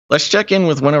Let's check in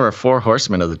with one of our four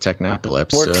horsemen of the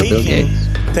technocalypse, We're Bill taking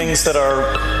Gates. things that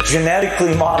are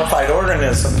genetically modified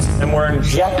organisms and we're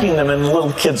injecting them in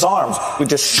little kids' arms. We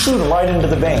just shoot them right into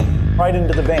the vein, right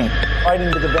into the vein, right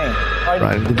into the vein,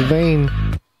 right into the vein.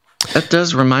 That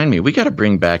does remind me. We got to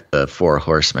bring back the Four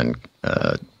Horsemen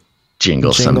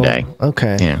jingle someday.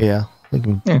 Okay. Yeah. We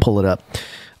can pull it up.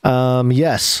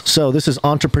 Yes. So this is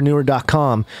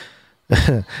entrepreneur.com.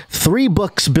 3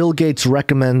 books Bill Gates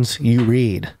recommends you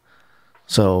read.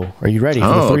 So are you ready for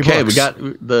the 3 books? We got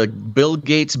the Bill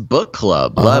Gates book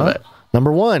club. Love it.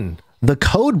 Number 1, The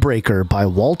Code Breaker by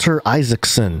Walter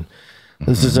Isaacson.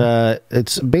 This is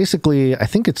it's basically, I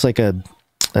think it's like a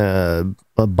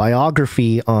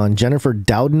biography on Jennifer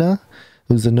Doudna,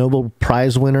 who's a Nobel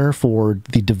Prize winner for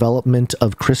the development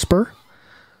of CRISPR.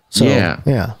 So,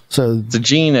 yeah. So it's a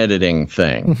gene editing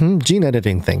thing. Gene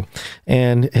editing thing.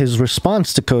 And his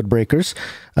response to Codebreakers,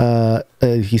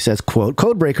 he says, quote,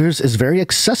 Codebreakers is very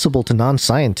accessible to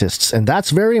non-scientists, and that's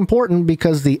very important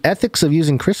because the ethics of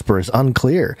using CRISPR is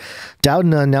unclear.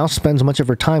 Doudna now spends much of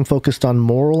her time focused on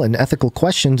moral and ethical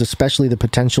questions, especially the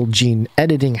potential gene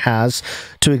editing has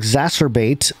to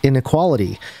exacerbate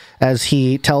inequality. As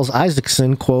he tells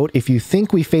Isaacson, quote, if you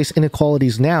think we face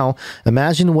inequalities now,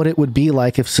 imagine what it would be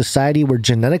like if society were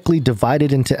genetically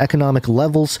divided into economic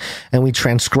levels and we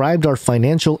transcribed our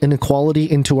financial inequality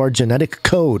into our genetic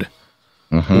code.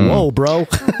 Whoa, bro.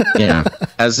 Yeah.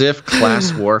 As if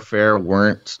class warfare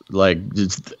weren't like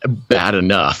bad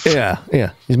enough. Yeah.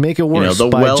 You make it worse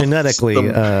by genetically.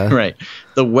 Right.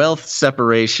 The wealth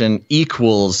separation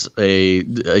equals a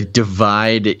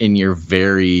divide in your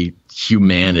very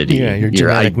humanity,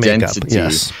 your identity,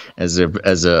 as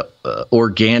a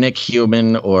organic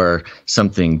human or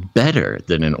something better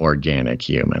than an organic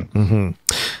human.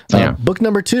 Book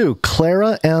number 2,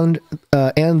 Clara and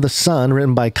the Sun,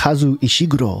 written by Kazu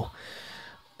Ishiguro.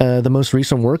 The most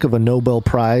recent work of a Nobel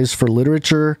Prize for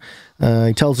Literature.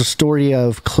 He tells the story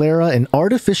of Clara, an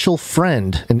artificial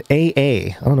friend, an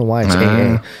AA. I don't know why it's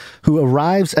AA. Who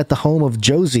arrives at the home of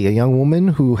Josie, a young woman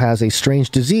who has a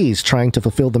strange disease. Trying to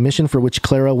fulfill the mission for which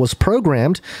Clara was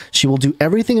programmed, she will do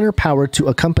everything in her power to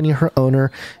accompany her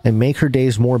owner and make her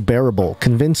days more bearable,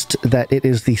 convinced that it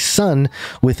is the sun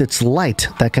with its light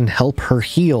that can help her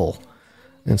heal.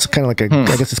 It's kind of like I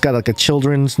guess it's got like a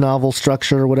children's novel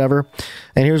structure or whatever.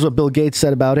 And here's what Bill Gates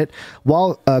said about it.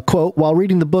 Quote, while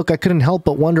reading the book, I couldn't help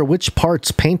but wonder which parts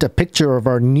paint a picture of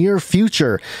our near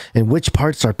future and which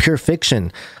parts are pure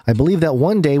fiction. I believe that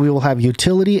one day we will have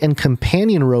utility and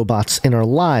companion robots in our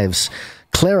lives.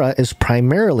 Clara is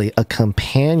primarily a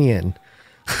companion.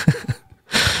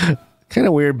 Kind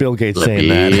of weird Bill Gates saying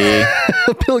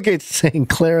that. Bill Gates saying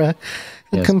Clara,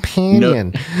 a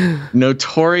companion.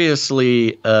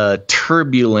 Notoriously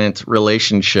turbulent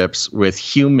relationships with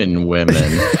human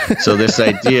women. So this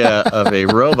idea of a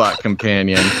robot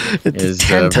companion is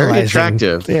very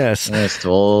attractive. Yes. To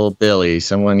old Billy,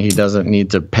 someone he doesn't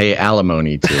need to pay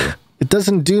alimony to. It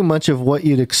doesn't do much of what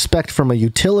you'd expect from a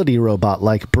utility robot,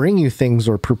 like bring you things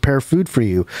or prepare food for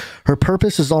you. Her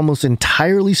purpose is almost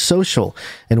entirely social,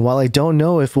 and while I don't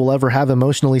know if we'll ever have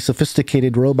emotionally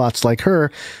sophisticated robots like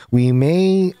her, we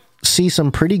may see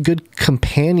some pretty good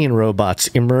companion robots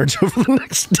emerge over the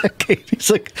next decade.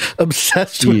 He's like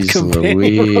obsessed with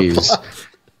companion robots.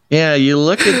 Yeah, you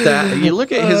look at that. You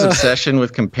look at his obsession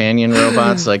with companion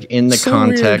robots, like in the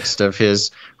context of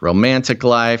his romantic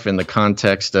life, in the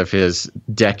context of his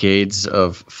decades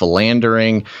of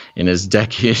philandering, in his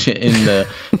decade in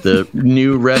the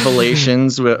new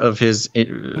revelations of his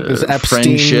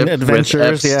friendship with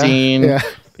Epstein.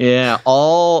 Yeah,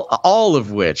 all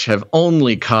of which have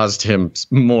only caused him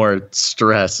more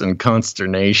stress and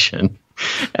consternation.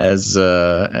 As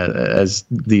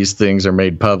these things are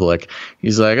made public,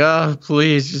 he's like, oh,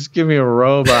 please just give me a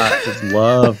robot. Just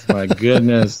love, my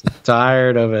goodness, I'm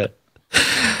tired of it.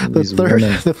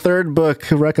 The third book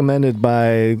recommended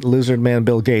by Lizard Man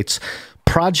Bill Gates,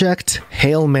 Project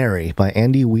Hail Mary by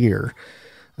Andy Weir.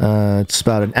 It's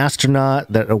about an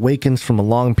astronaut that awakens from a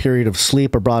long period of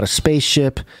sleep aboard a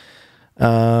spaceship.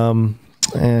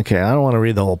 Okay, I don't want to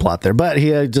read the whole plot there, but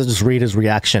he just read his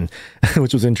reaction,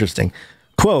 which was interesting.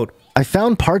 Quote, I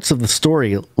found parts of the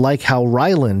story, like how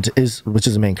Ryland which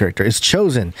is the main character, is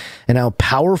chosen, and how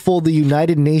powerful the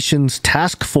United Nations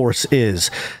task force is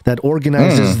that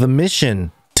organizes the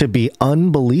mission, to be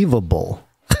unbelievable.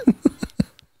 Is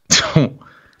that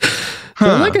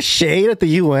like a shade at the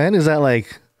UN? Is that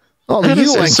like, oh, the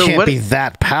UN can't be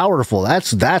that powerful.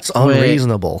 That's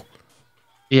unreasonable.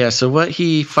 Yeah, so what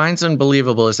he finds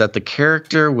unbelievable is that the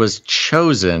character was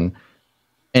chosen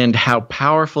and how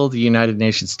powerful the United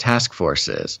Nations task force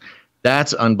is.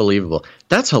 That's unbelievable.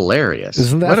 That's hilarious.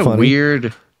 Isn't that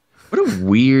funny? What a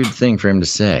weird thing for him to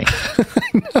say.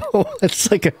 No, it's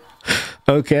like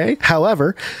okay.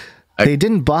 However, they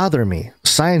didn't bother me.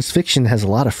 Science fiction has a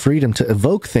lot of freedom to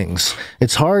evoke things.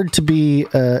 It's hard to be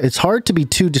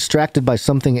too distracted by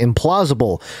something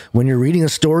implausible when you're reading a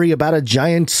story about a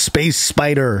giant space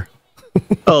spider.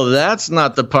 Oh, that's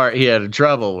not the part he had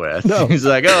trouble with. No. He's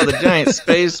like, oh, the giant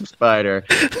space spider,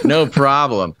 no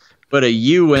problem. But a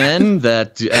UN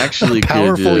that actually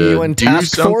could UN do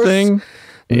something? Force?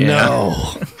 No.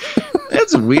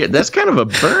 That's weird. That's kind of a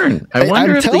burn. I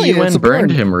wonder if the UN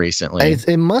burned him recently.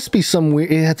 It must be some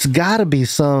weird. It's got to be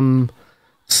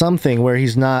something where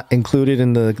he's not included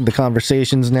in the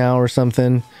conversations now or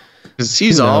something. Because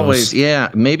he's always,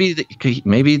 maybe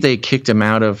they kicked him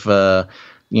out of the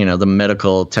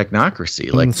medical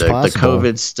technocracy, like the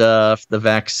COVID stuff, the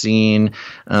vaccine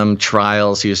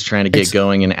trials he was trying to get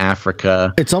going in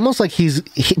Africa. It's almost like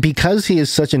because he is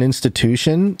such an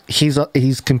institution, he's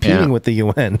competing with the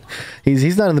UN.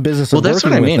 He's not in the business of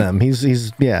working with them. He's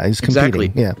competing.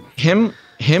 Exactly. Yeah.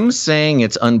 Him saying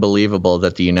it's unbelievable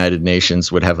that the United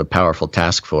Nations would have a powerful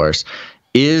task force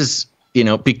is,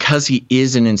 because he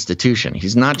is an institution.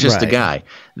 He's not just a guy.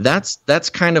 That's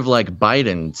kind of like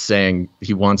Biden saying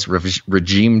he wants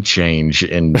regime change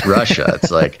in Russia.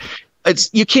 It's like,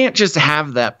 you can't just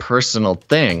have that personal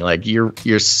thing. Like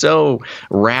you're so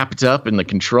wrapped up in the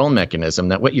control mechanism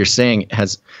that what you're saying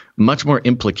has much more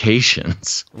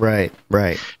implications. Right.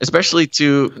 Especially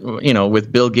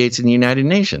with Bill Gates in the United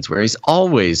Nations, where he's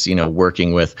always,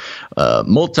 working with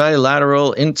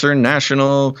multilateral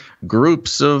international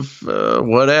groups of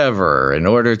whatever in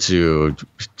order to,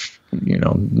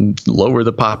 lower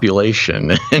the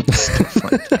population and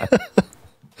stuff like that.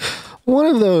 One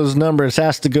of those numbers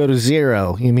has to go to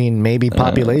 0. You mean maybe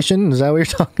population? Is that what you're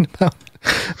talking about?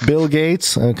 Bill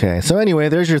Gates? Okay. So anyway,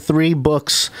 there's your 3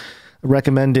 books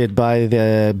recommended by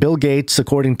the Bill Gates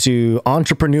according to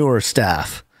entrepreneur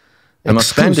staff. I'm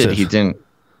offended he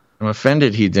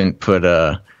didn't put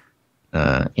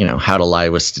how to lie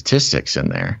with statistics in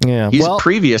there. Yeah. He's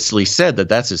previously said that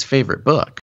that's his favorite book.